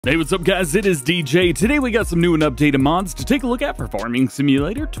Hey, what's up guys, it is DJ. Today we got some new and updated mods to take a look at for Farming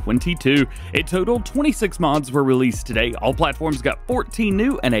Simulator 22. A total 26 mods were released today. All platforms got 14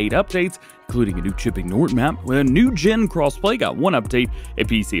 new and 8 updates, including a new chipping Norton map with a new gen crossplay, got 1 update, and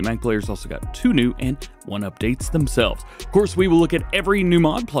PC and Mac players also got 2 new and 1 updates themselves. Of course, we will look at every new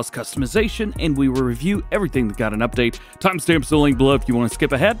mod plus customization, and we will review everything that got an update. Timestamps the link below if you want to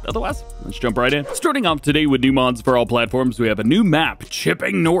skip ahead. Otherwise, let's jump right in. Starting off today with new mods for all platforms, we have a new map,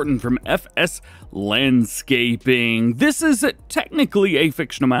 Chipping Norton from FS Landscaping. This is technically a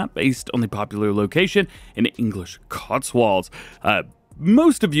fictional map based on the popular location in English Cotswolds.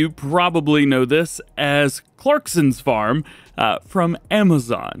 Most of you probably know this as Clarkson's Farm from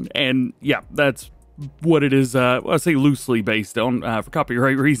Amazon, and yeah, that's what it is. I say loosely based on for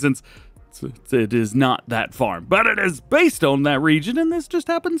copyright reasons. It is not that farm, but it is based on that region, and this just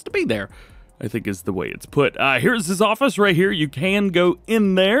happens to be there, I think is the way it's put. Here's his office right here. You can go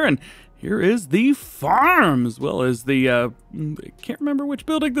in there, and here is the farm, as well as the, I can't remember which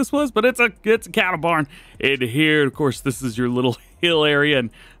building this was, but it's a cattle barn. And here, of course, this is your little hill area,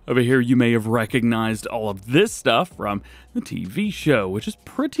 and over here you may have recognized all of this stuff from the TV show, which is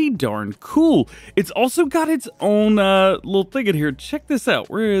pretty darn cool. It's also got its own little thing in here. Check this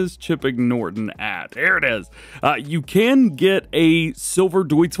out. Where is Chipping Norton at? There it is. You can get a silver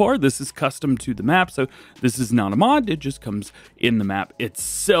Deutz. This is custom to the map, so this is not a mod. It just comes in the map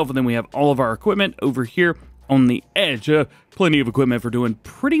itself. And then we have all of our equipment over here on the edge. Plenty of equipment for doing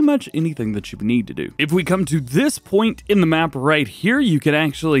pretty much anything that you need to do. If we come to this point in the map right here, you can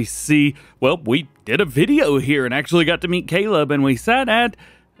actually see, well, we did a video here and actually got to meet Caleb, and we sat at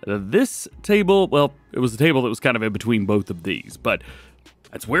this table. Well, it was a table that was kind of in between both of these, but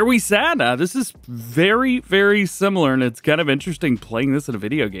that's where we sat. This is very, very similar, and it's kind of interesting playing this in a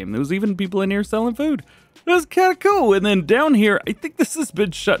video game. There was even people in here selling food. It was kind of cool. And then down here, I think this has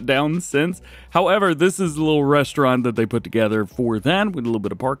been shut down since. However, this is a little restaurant that they put together for that with a little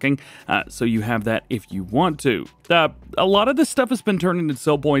bit of parking. So you have that if you want to. A lot of this stuff has been turned into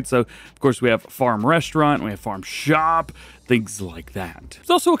sell points. So, of course, we have farm restaurant, we have farm shop, things like that. There's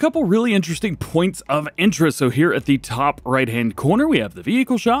also a couple really interesting points of interest. So here at the top right-hand corner, we have the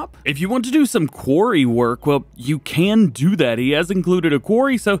vehicle shop. If you want to do some quarry work, well, you can do that. He has included a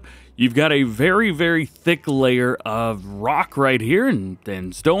quarry, so you've got a very, very thick layer of rock right here and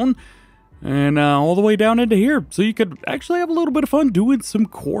then stone, and all the way down into here. So you could actually have a little bit of fun doing some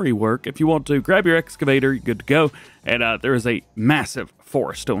quarry work. If you want to grab your excavator, you're good to go. And there is a massive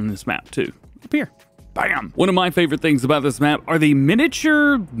forest on this map too, up here. Bam! One of my favorite things about this map are the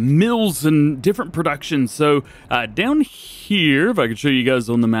miniature mills and different productions. So down here, if I could show you guys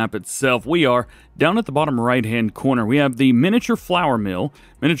on the map itself, we are down at the bottom right-hand corner. We have the miniature flour mill,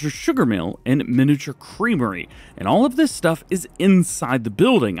 miniature sugar mill, and miniature creamery. And all of this stuff is inside the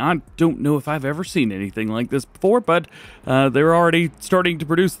building. I don't know if I've ever seen anything like this before, but they're already starting to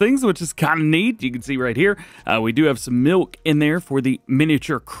produce things, which is kind of neat. You can see right here, we do have some milk in there for the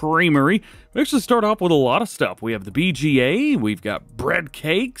miniature creamery. We actually start off with a lot of stuff. We have the BGA, we've got bread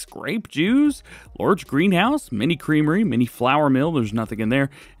cakes, grape juice, large greenhouse, mini creamery, mini flour mill, there's nothing in there,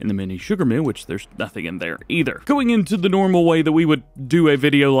 and the mini sugar mill, which there's nothing in there either. Going into the normal way that we would do a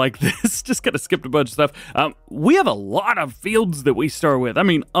video like this, just kind of skipped a bunch of stuff. We have a lot of fields that we start with. I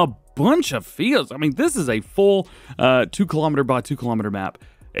mean, a bunch of fields. I mean, this is a full 2 kilometer by 2 kilometer map,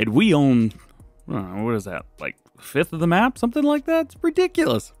 and we own, I don't know, what is that, like a fifth of the map, something like that? It's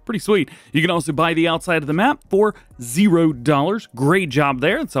ridiculous. Pretty sweet. You can also buy the outside of the map for $0. Great job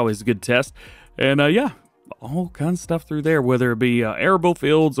there. It's always a good test. And yeah, all kinds of stuff through there, whether it be arable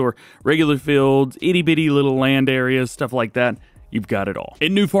fields or regular fields, itty-bitty little land areas, stuff like that. You've got it all.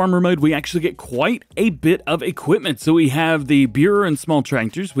 In new farmer mode, we actually get quite a bit of equipment. So we have the Buehrer and small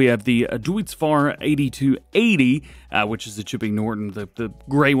tractors. We have the Deutz 8280, which is the Chipping Norton, the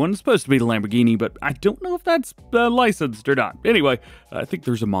gray one. It's supposed to be the Lamborghini, but I don't know if that's licensed or not. Anyway, I think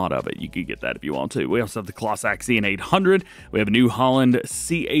there's a mod of it. You can get that if you want to. We also have the Crosetto 800. We have a new Holland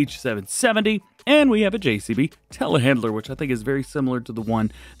TX66. And we have a JCB telehandler, which I think is very similar to the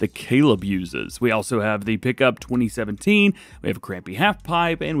one that Caleb uses. We also have the Pickup 2017. We have a crampy half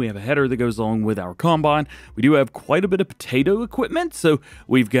pipe, and we have a header that goes along with our combine. We do have quite a bit of potato equipment. So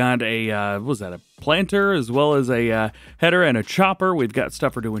we've got a, what was that, a planter, as well as a header and a chopper. We've got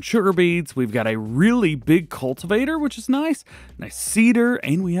stuff for doing sugar beets. We've got a really big cultivator, which is nice. Nice seeder,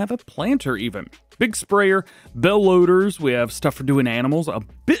 and we have a planter even. Big sprayer, bell loaders. We have stuff for doing animals, a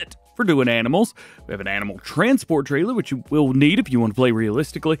bit for doing animals. We have an animal transport trailer, which you will need if you want to play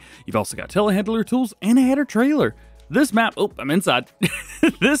realistically. You've also got telehandler tools and a header trailer. This map, oh, I'm inside.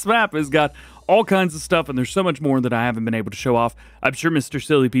 This map has got all kinds of stuff, and there's so much more that I haven't been able to show off. I'm sure Mr.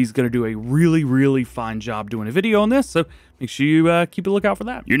 Silly P is going to do a really, really fine job doing a video on this, so make sure you keep a lookout for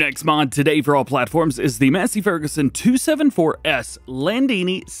that. Your next mod today for all platforms is the Massey Ferguson 274S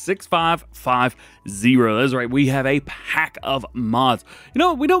Landini 6550. That's right, we have a pack of mods. You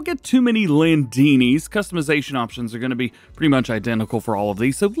know, we don't get too many Landinis. Customization options are going to be pretty much identical for all of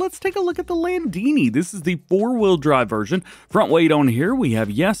these, so let's take a look at the Landini. This is the 4-wheel drive version. Front weight on here, we have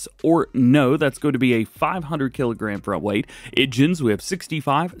yes or no. That's going to be a 500 kilogram front weight. Engines, we have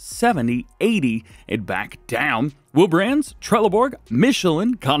 65, 70, 80, and back down. Wheel brands, Trelleborg,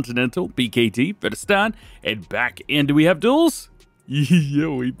 Michelin, Continental, BKT, Fichthal, and back end. Do we have duals? Yeah,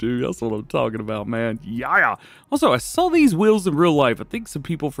 we do. That's what I'm talking about, man. Yeah. Also, I saw these wheels in real life. I think some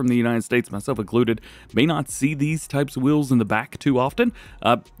people from the United States, myself included, may not see these types of wheels in the back too often.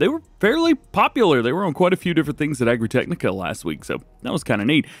 They were fairly popular. They were on quite a few different things at Agritechnica last week, so that was kind of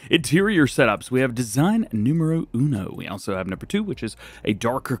neat. Interior setups. We have design numero uno. We also have number 2, which is a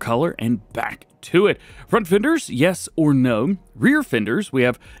darker color, and back to it. Front fenders, yes or no. Rear fenders, we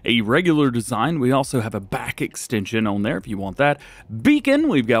have a regular design. We also have a back extension on there if you want that. Beacon,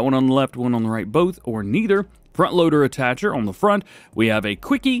 we've got one on the left, one on the right, both or neither. Front loader attacher on the front. We have a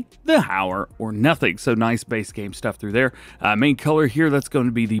quickie, the Hauer, or nothing. So nice base game stuff through there. Main color here, that's going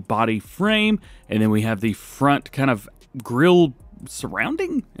to be the body frame. And then we have the front kind of grille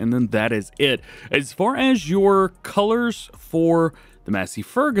surrounding. And then that is it. As far as your colors for the Massey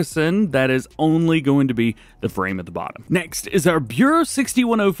Ferguson, that is only going to be the frame at the bottom. Next is our Buehrer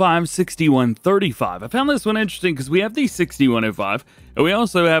 6105, 6135. I found this one interesting because we have the 6105 and we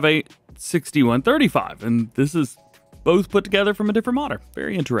also have a 6135, and this is both put together from a different modder.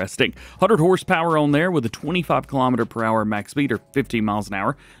 Very interesting. 100 horsepower on there with a 25 kilometer per hour max speed, or 15 miles an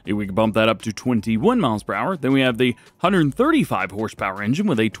hour. We can bump that up to 21 miles per hour. Then we have the 135 horsepower engine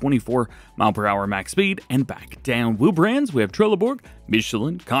with a 24 mile per hour max speed, and back down. Wheel brands, we have Trelleborg,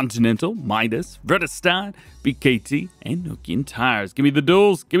 Michelin, Continental, Midas, Fichthal, BKT, and Nokian tires. Give me the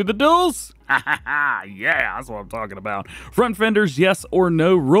duals. Give me the duals. Yeah, that's what I'm talking about. Front fenders, yes or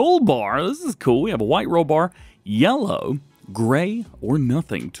no. Roll bar, this is cool. We have a white roll bar, yellow, gray, or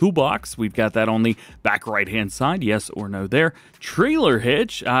nothing. Toolbox, we've got that on the back right hand side, yes or no there. Trailer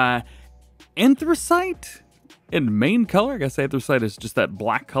hitch, anthracite in main color. I guess anthracite is just that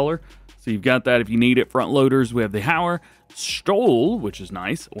black color, so you've got that if you need it. Front loaders, we have the Hauer. Stoll, which is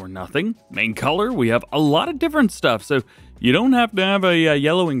nice, or nothing. Main color, we have a lot of different stuff, so you don't have to have a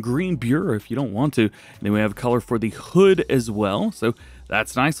yellow and green Buehrer if you don't want to. And then we have color for the hood as well, so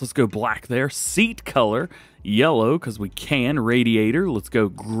that's nice. Let's go black there. Seat color, yellow, because we can. Radiator, let's go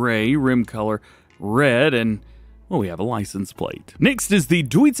gray. Rim color, red, and well, we have a license plate. Next is the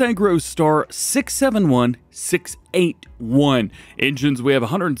Deutz AgroStar 671 681. Engines, we have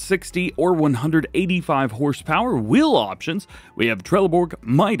 160 or 185 horsepower. Wheel options, we have Trelleborg,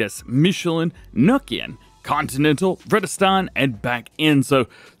 Midas, Michelin, Nokian, Continental, Fichthal, and back in. So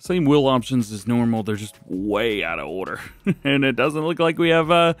same wheel options as normal. They're just way out of order. And it doesn't look like we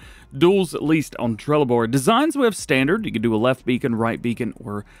have duals, at least on Trelleborg. Designs, we have standard. You can do a left beacon, right beacon,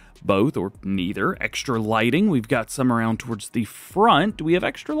 or both, or neither. Extra lighting, we've got some around towards the front. Do we have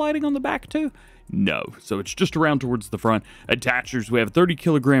extra lighting on the back too? No, so it's just around towards the front. Attachers, we have 30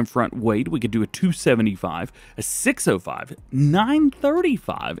 kilogram front weight. We could do a 275, a 605,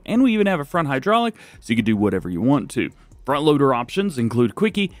 935, and we even have a front hydraulic, so you can do whatever you want to. Front loader options include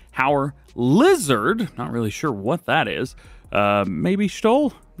quickie, Hauer, lizard, not really sure what that is, maybe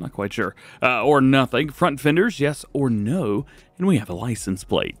Stoll, not quite sure, or nothing. Front fenders, yes or no, and we have a license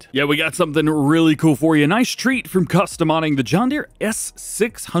plate. Yeah, we got something really cool for you. Nice treat from custom modding, the John Deere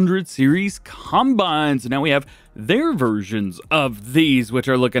S600 series combines. Now we have their versions of these, which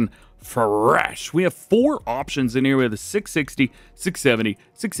are looking fresh. We have 4 options in here. We have the 660, 670,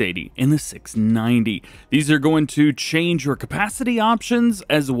 680, and the 690. These are going to change your capacity options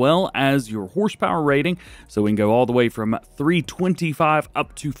as well as your horsepower rating. So we can go all the way from 325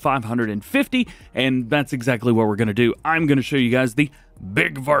 up to 550, and that's exactly what we're going to do. I'm going to show you guys the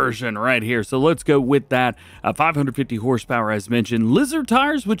big version right here. So let's go with that. 550 horsepower as mentioned. Lizard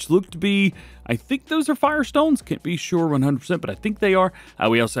tires, which look to be, I think those are Firestones. Can't be sure 100%, but I think they are.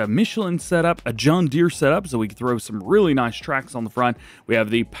 We also have Michelin setup, a John Deere setup, so we can throw some really nice tracks on the front. We have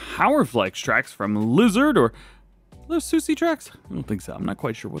the PowerFlex tracks from Lizard, or those Susi tracks? I don't think so. I'm not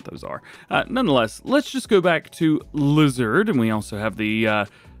quite sure what those are. Nonetheless, let's just go back to Lizard, and we also have the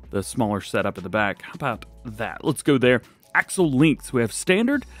smaller setup at the back. How about that? Let's go there. Axle lengths, we have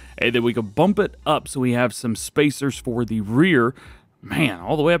standard, and then we can bump it up so we have some spacers for the rear. Man,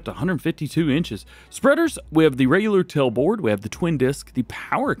 all the way up to 152 inches. Spreaders, we have the regular tailboard, we have the twin disc, the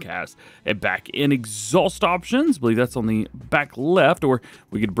power cast, and back in exhaust options. I believe that's on the back left, or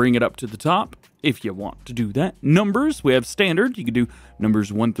we could bring it up to the top if you want to do that. Numbers, we have standard. You could do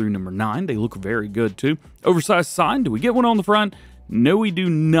numbers 1 through number 9. They look very good too. Oversized sign, do we get one on the front? No, we do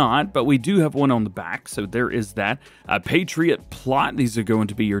not, but we do have one on the back, so there is that. Patriot plot, these are going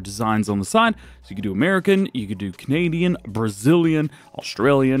to be your designs on the side. So you could do American, you could do Canadian, Brazilian,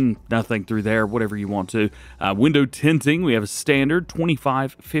 Australian, nothing through there, whatever you want to. Window tinting, we have a standard,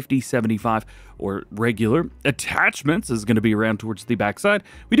 25, 50, 75, or regular. Attachments is going to be around towards the back side.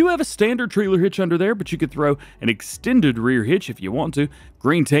 We do have a standard trailer hitch under there, but you could throw an extended rear hitch if you want to.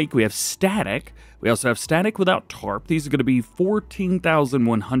 Green take, we have static. We also have static without tarp. These are going to be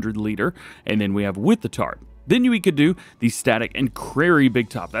 14,100 liter. And then we have with the tarp. Then we could do the static and Prairie big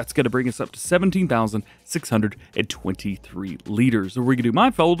top. That's going to bring us up to 17,623 liters. Or we could do my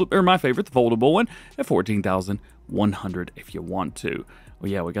favorite, the foldable one, at 14,100 if you want to. Oh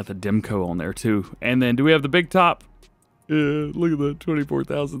yeah, we got the Demco on there too. And then do we have the big top? Look at that,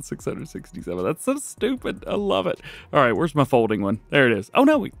 24,667. That's so stupid. I love it. All right, where's my folding one? There it is. Oh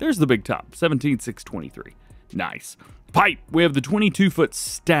no, there's the big top, 17,623. Nice. Pipe, we have the 22-foot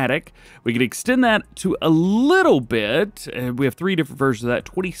static. We can extend that to a little bit. We have 3 different versions of that,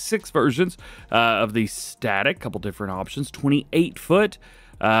 26 versions of the static, couple different options, 28-foot.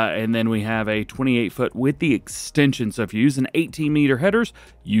 And then we have a 28-foot with the extension. So if you use an 18-meter headers,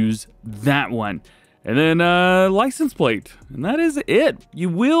 use that one. And then license plate, and that is it. You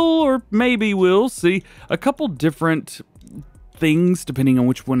will or maybe will see a couple different things depending on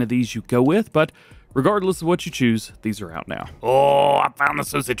which one of these you go with, but regardless of what you choose, these are out now. Oh, I found the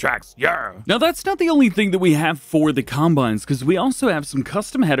Susie tracks, yeah! Now that's not the only thing that we have for the combines, because we also have some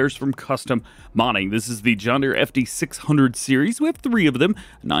custom headers from Custom Modding. This is the John Deere FD600 series. We have 3 of them,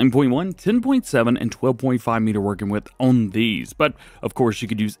 9.1, 10.7, and 12.5 meter working with on these. But of course, you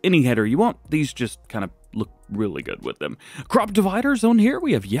could use any header you want. These just kind of look really good with them. Crop dividers on here,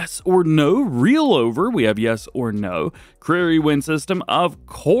 we have yes or no. Reel over, we have yes or no. Prairie wind system, of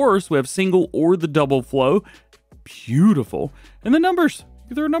course, we have single or the double flow. Beautiful. And the numbers,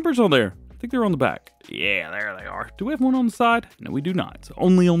 there are numbers on there. I think they're on the back. Yeah, there they are. Do we have one on the side? No, we do not. It's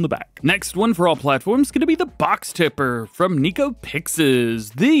only on the back. Next one for all platforms is going to be the box tipper from Nico Pixes.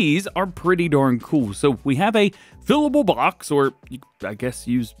 These are pretty darn cool. So we have a fillable box, or you, I guess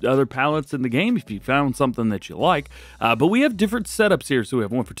use other pallets in the game if you found something that you like. But we have different setups here. So we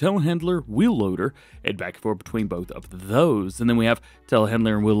have one for telehandler, wheel loader, and back and forth between both of those. And then we have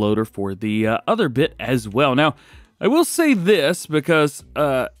telehandler and wheel loader for the other bit as well. Now, I will say this because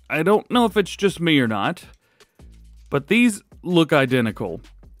I don't know if it's just me or not, but these look identical.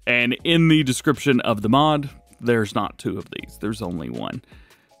 And in the description of the mod, there's not 2 of these. There's only 1.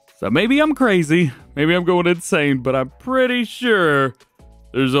 So maybe I'm crazy, maybe I'm going insane, but I'm pretty sure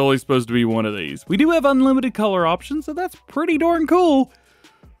there's only supposed to be 1 of these. We do have unlimited color options, so that's pretty darn cool.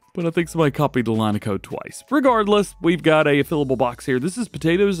 But I think somebody copied the line of code twice. Regardless, we've got a fillable box here. This is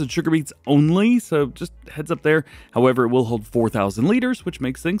potatoes and sugar beets only, so just heads up there. However, it will hold 4,000 liters, which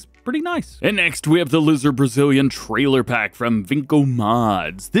makes things pretty nice. And next, we have the Lizard Brazilian trailer pack from Vinco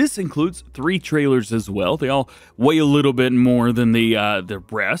Mods. This includes 3 trailers as well. They all weigh a little bit more than the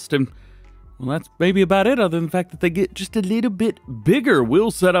rest, and well, that's maybe about it, other than the fact that they get just a little bit bigger.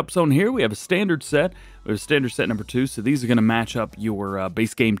 Wheel setups on here. We have a standard set. We have a standard set number 2, so these are going to match up your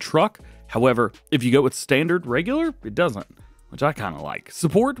base game truck. However, if you go with standard regular, it doesn't, which I kind of like.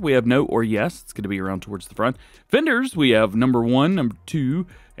 Support, we have no or yes. It's going to be around towards the front. Fenders, we have number 1, number 2,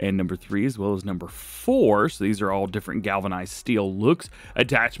 and number 3, as well as number 4. So these are all different galvanized steel looks.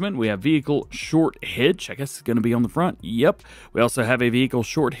 Attachment, we have vehicle short hitch. I guess it's going to be on the front. Yep. We also have a vehicle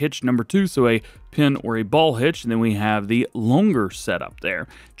short hitch number 2, so a pin or a ball hitch. And then we have the longer setup there.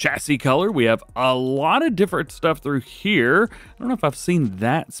 Chassis color, we have a lot of different stuff through here. I don't know if I've seen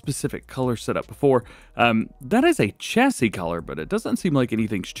that specific color setup before. That is a chassis color, but it doesn't seem like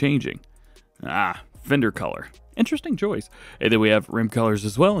anything's changing. Fender color. Interesting choice. And then we have rim colors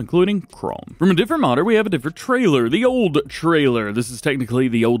as well, including chrome. From a different modder, we have a different trailer, the old trailer. This is technically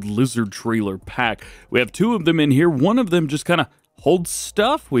the old Lizard trailer pack. We have 2 of them in here. One of them just kind of holds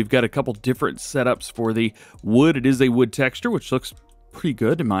stuff. We've got a couple different setups for the wood. It is a wood texture, which looks pretty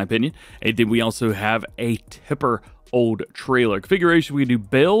good in my opinion. And then we also have a tipper old trailer configuration. We do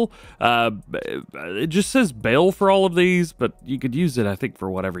bale. It just says bale for all of these, but you could use it, I think,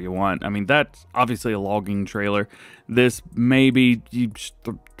 for whatever you want. I mean, that's obviously a logging trailer. This maybe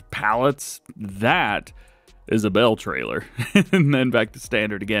pallets. That is a bell trailer. And then back to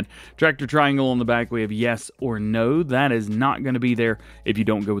standard again. Tractor triangle on the back, we have yes or no. That is not going to be there if you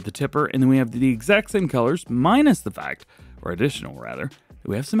don't go with the tipper. And then we have the exact same colors, minus the fact, or additional rather,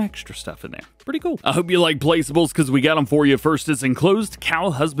 we have some extra stuff in there. Pretty cool. I hope you like placeables because we got them for you. First is Enclosed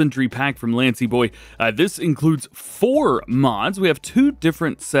Cow Husbandry Pack from Lancy Boy. This includes 4 mods. We have 2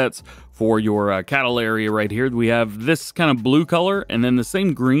 different sets for your cattle area right here. We have this kind of blue color and then the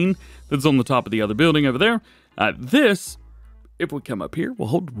same green that's on the top of the other building over there. This, if we come up here, will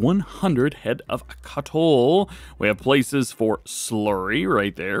hold 100 head of cattle. We have places for slurry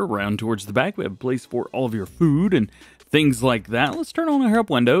right there, around towards the back. We have a place for all of your food and things like that. Let's turn on our help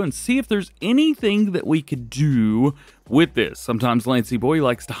window and see if there's anything that we could do with this. Sometimes Lancy Boy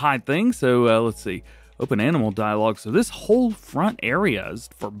likes to hide things, so let's see. Open animal dialogue. So this whole front area is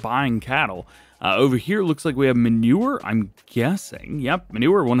for buying cattle. Over here looks like we have manure, I'm guessing. Yep,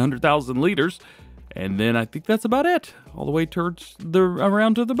 manure, 100,000 liters. And then I think that's about it, all the way towards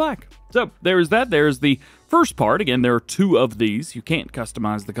around to the back. So there's that. There's the first part. Again, there are 2 of these. You can't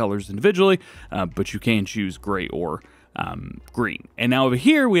customize the colors individually, but you can choose gray or green. And now over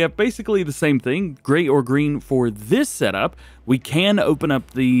here, we have basically the same thing, gray or green for this setup. We can open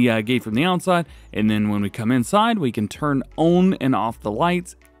up the gate from the outside, and then when we come inside, we can turn on and off the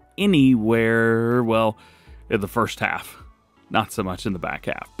lights anywhere, well, in the first half. Not so much in the back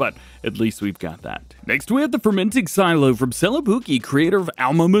half, but at least we've got that. Next, we have the Fermenting Silo from Celebuki, creator of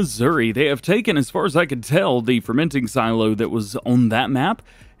Alma, Missouri. They have taken, as far as I can tell, the Fermenting Silo that was on that map.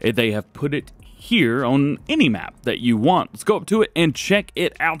 They have put it here on any map that you want. Let's go up to it and check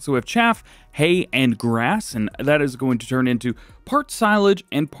it out. So we have chaff, hay, and grass, and that is going to turn into part silage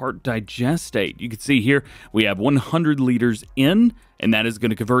and part digestate. You can see here we have 100 liters in, and that is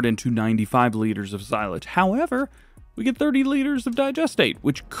going to convert into 95 liters of silage. However, we get 30 liters of digestate,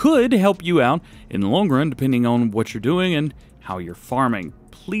 which could help you out in the long run, depending on what you're doing and how you're farming.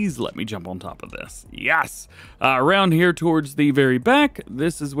 Please let me jump on top of this. Yes! Around here towards the very back,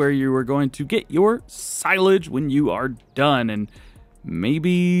 this is where you are going to get your silage when you are done. And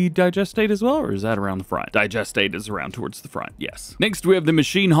maybe digestate as well, or is that around the front? Digestate is around towards the front, yes. Next, we have the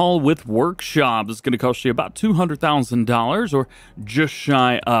machine hall with workshop. It's going to cost you about $200,000 or just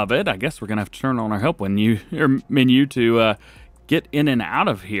shy of it. I guess we're going to have to turn on our help menu to get in and out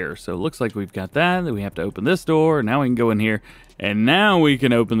of here. So it looks like we've got that. Then we have to open this door. Now we can go in here, and now we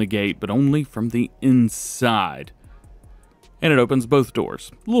can open the gate, but only from the inside. And it opens both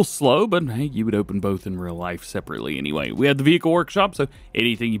doors. A little slow, but hey, you would open both in real life separately anyway. We have the vehicle workshop, so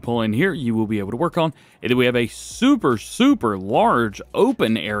anything you pull in here, you will be able to work on. And then we have a super, super large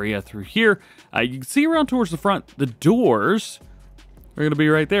open area through here. You can see around towards the front, the doors are going to be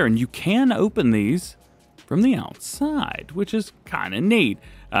right there. And you can open these from the outside, which is kind of neat.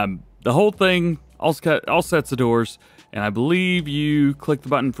 The whole thing, all sets of doors, and I believe you click the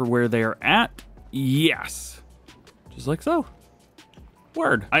button for where they are at. Yes. Just like so.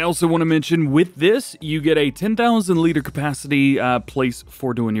 Word. I also want to mention with this, you get a 10,000 liter capacity place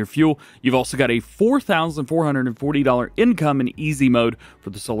for doing your fuel. You've also got a $4,440 income in easy mode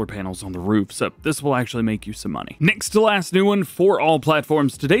for the solar panels on the roof. So this will actually make you some money. Next to last new one for all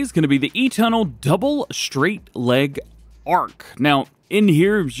platforms today is going to be the Etunnel double straight leg arc. Now, in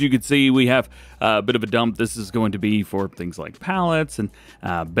here, as you can see, we have a bit of a dump. This is going to be for things like pallets and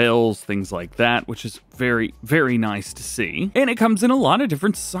bales, things like that, which is very, very nice to see. And it comes in a lot of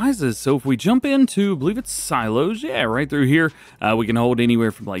different sizes. So if we jump into, I believe it's silos, yeah, right through here, we can hold anywhere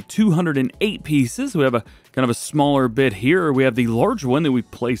from like 208 pieces. We have a kind of a smaller bit here. We have the large one that we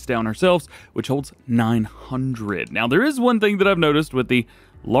placed down ourselves, which holds 900. Now, there is one thing that I've noticed with the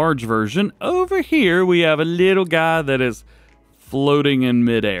large version. Over here, we have a little guy that is floating in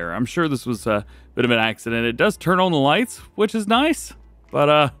midair. I'm sure this was a bit of an accident. It does turn on the lights, which is nice,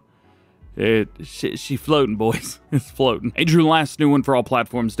 but she floating, boys. It's floating. Andrew, last new one for all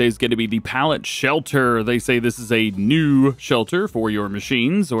platforms today is going to be the Pallet Shelter. They say this is a new shelter for your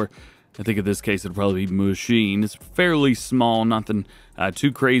machines, or I think in this case it'd probably be machine. It's fairly small, nothing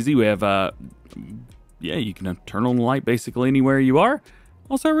too crazy. We have yeah, you can turn on the light basically anywhere you are.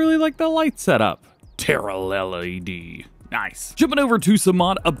 Also, I really like the light setup. Terra LED. Nice. Jumping over to some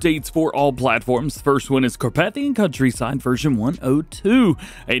mod updates for all platforms. First one is Carpathian Countryside version 102.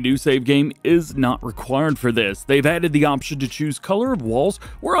 A new save game is not required for this. They've added the option to choose color of walls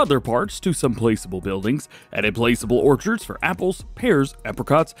or other parts to some placeable buildings, added placeable orchards for apples, pears,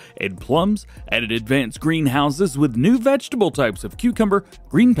 apricots, and plums, added advanced greenhouses with new vegetable types of cucumber,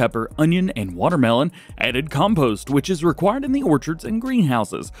 green pepper, onion, and watermelon, added compost, which is required in the orchards and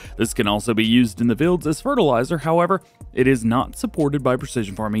greenhouses. This can also be used in the fields as fertilizer, however, it is not supported by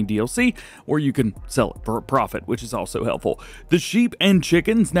Precision Farming DLC, or you can sell it for a profit, which is also helpful. The sheep and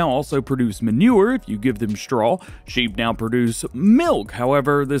chickens now also produce manure if you give them straw. Sheep now produce milk.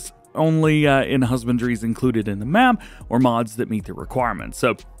 However, this only in Husbandry is included in the map or mods that meet the requirements,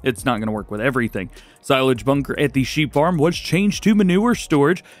 so it's not going to work with everything. Silage bunker at the sheep farm was changed to manure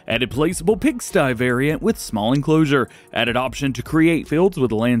storage, added placeable pigsty variant with small enclosure, added option to create fields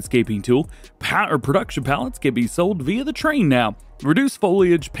with a landscaping tool, production pallets can be sold via the train now, reduced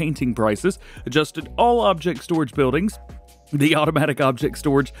foliage painting prices, adjusted all object storage buildings. The automatic object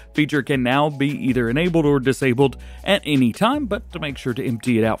storage feature can now be either enabled or disabled at any time, but to make sure to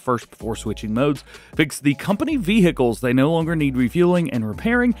empty it out first before switching modes. Fixed the company vehicles, they no longer need refueling and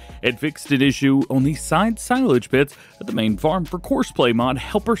repairing. It fixed an issue on the side silage pits at the main farm for Courseplay mod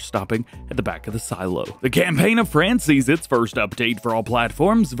helper stopping at the back of the silo. The campaign of France sees its first update for all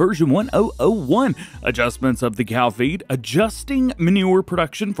platforms, version 1001. Adjustments of the cow feed, adjusting manure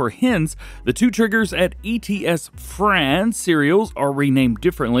production for hens. The two triggers at ETS France cereals are renamed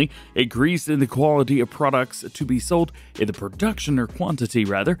differently, increased in the quality of products to be sold in the production or quantity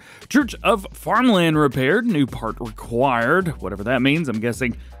rather. Church of Farmland repaired, new part required, whatever that means. I'm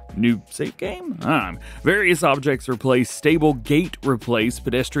guessing new save game? Various objects replaced, stable gate replaced,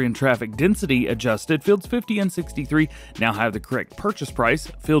 pedestrian traffic density adjusted, fields 50 and 63 now have the correct purchase price,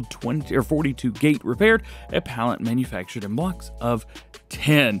 field 20 or 42 gate repaired, a pallet manufactured in blocks of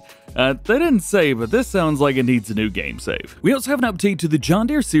 10. They didn't say, but this sounds like it needs a new game save. We also have an update to the John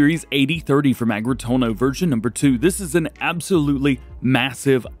Deere Series 8030 from AgroStar version number 2. This is an absolutely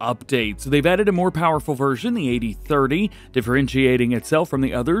massive update. So they've added a more powerful version, the 8030, differentiating itself from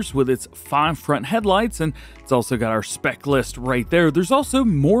the others with its 5 front headlights, and it's also got our spec list right there. There's also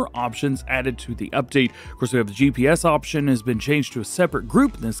more options added to the update. Of course, we have the GPS option has been changed to a separate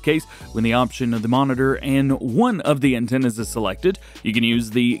group in this case when the option of the monitor and one of the antennas is selected. You can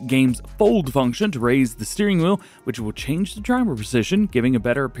use the game's fold function to raise the steering wheel, which will change the driver position, giving a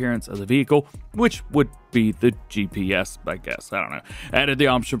better appearance of the vehicle, which would be the GPS, I guess. I don't know. Added the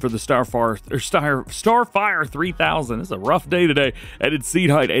option for the Starfire 3000. It's a rough day today. Added seat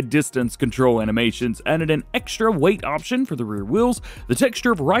height and distance control animations. Added an extra weight option for the rear wheels. The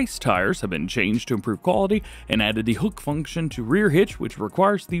texture of rice tires have been changed to improve quality, and added the hook function to rear hitch, which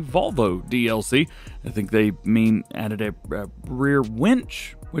requires the Volvo DLC. I think they mean added a rear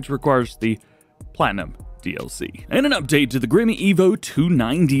winch, which requires the Platinum DLC. And an update to the Grimme Evo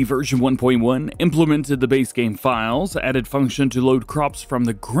 290 version 1.1, implemented the base game files, added function to load crops from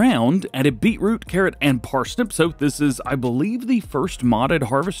the ground, added beetroot, carrot, and parsnip. So this is, I believe, the first modded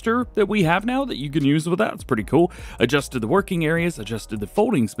harvester that we have now that you can use with that. It's pretty cool. Adjusted the working areas, adjusted the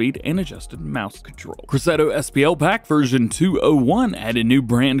folding speed, and adjusted mouse control. Crosetto SPL Pack version 201 added new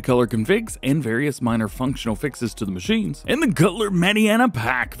brand color configs and various minor functional fixes to the machines. And the Güttler Mediana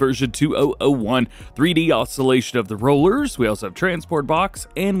Pack version 2001, 3D oscillation of the rollers. We also have transport box,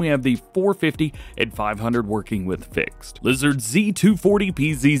 and we have the 450 and 500 working with fixed. Lizard Z240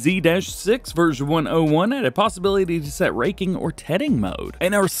 PZZ-6 version 101 had a possibility to set raking or tedding mode.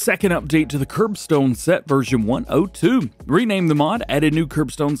 And our second update to the Kerbstone Set version 102. Renamed the mod, added new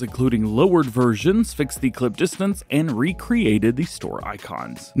Kerbstones including lowered versions, fixed the clip distance, and recreated the store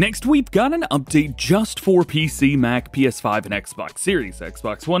icons. Next, we've got an update just for PC, Mac, PS5, and Xbox Series.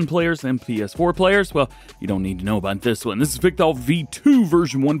 Xbox One players and PS4 players, well, you don't need to know about this one. This is Fichthal V2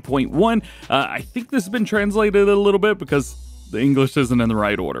 version 1.1. I think this has been translated a little bit because the English isn't in the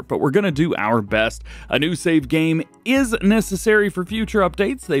right order, but we're going to do our best. A new save game is necessary for future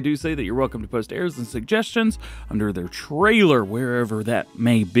updates. They do say that you're welcome to post errors and suggestions under their trailer, wherever that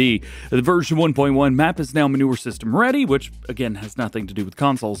may be. The version 1.1 map is now manure system ready, which again has nothing to do with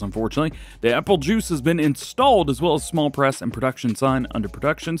consoles, unfortunately. The apple juice has been installed, as well as small press and production sign under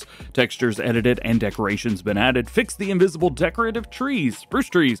productions. Textures edited and decorations been added. Fixed the invisible decorative trees. Spruce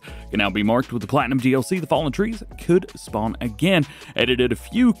trees can now be marked with the Platinum DLC. The fallen trees could spawn again. Edited a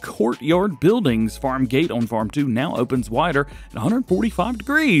few courtyard buildings. Farm gate on Farm 2 now opens wider at 145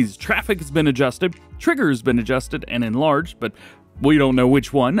 degrees. Traffic has been adjusted. Trigger has been adjusted and enlarged, but we don't know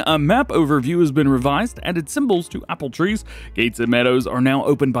which one. A map overview has been revised, added symbols to apple trees. Gates and meadows are now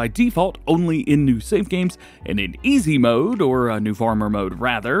open by default only in new save games, and in easy mode, or new farmer mode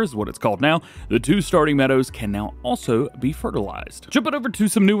rather, is what it's called now. The 2 starting meadows can now also be fertilized. Jumping over to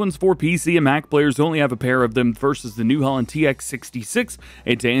some new ones for PC and Mac players, only have a pair of them. First is the new Holland TX66,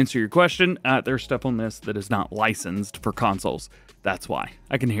 and to answer your question, there's stuff on this that is not licensed for consoles. That's why.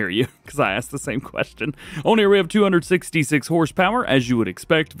 I can hear you, because I asked the same question. On here we have 266 horsepower, as you would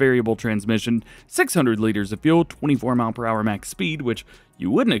expect, variable transmission, 600 liters of fuel, 24 mile per hour max speed, which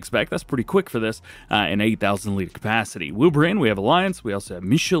you wouldn't expect. That's pretty quick for this, and 8,000 liter capacity. Wheel brand, we have Alliance, we also have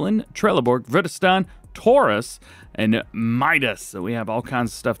Michelin, Trelleborg, Vredestein, Taurus, and Midas. So we have all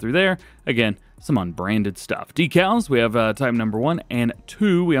kinds of stuff through there. Again, some unbranded stuff. Decals, we have type number 1 and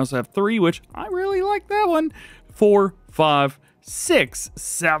 2. We also have 3, which I really like that one. 4, 5, 6,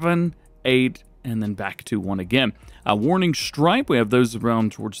 7, 8, and then back to 1 again. Warning stripe, we have those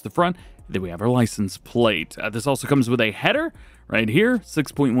around towards the front. Then we have our license plate. This also comes with a header right here,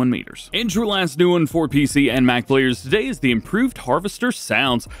 6.1 meters. And your last new one for PC and Mac players today is the improved Harvester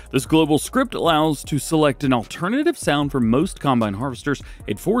Sounds. This global script allows to select an alternative sound for most combine harvesters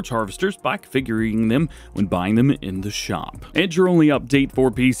and forage harvesters by configuring them when buying them in the shop. And your only update for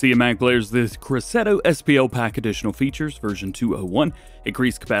PC and Mac players is this Crosetto SPL Pack additional features, version 201.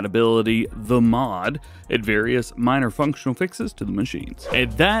 Increased compatibility, the mod, and various minor functional fixes to the machines.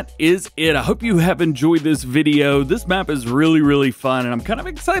 And that is it. I hope you have enjoyed this video. This map is really fun, and I'm kind of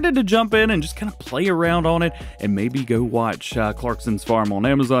excited to jump in and just kind of play around on it and maybe go watch Clarkson's Farm on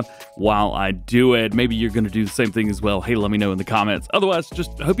Amazon while I do it. Maybe you're going to do the same thing as well. Hey, let me know in the comments. Otherwise,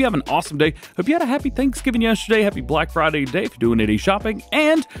 just hope you have an awesome day. Hope you had a happy Thanksgiving yesterday. Happy Black Friday today if you're doing any shopping,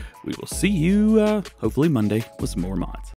 and we will see you hopefully Monday with some more mods.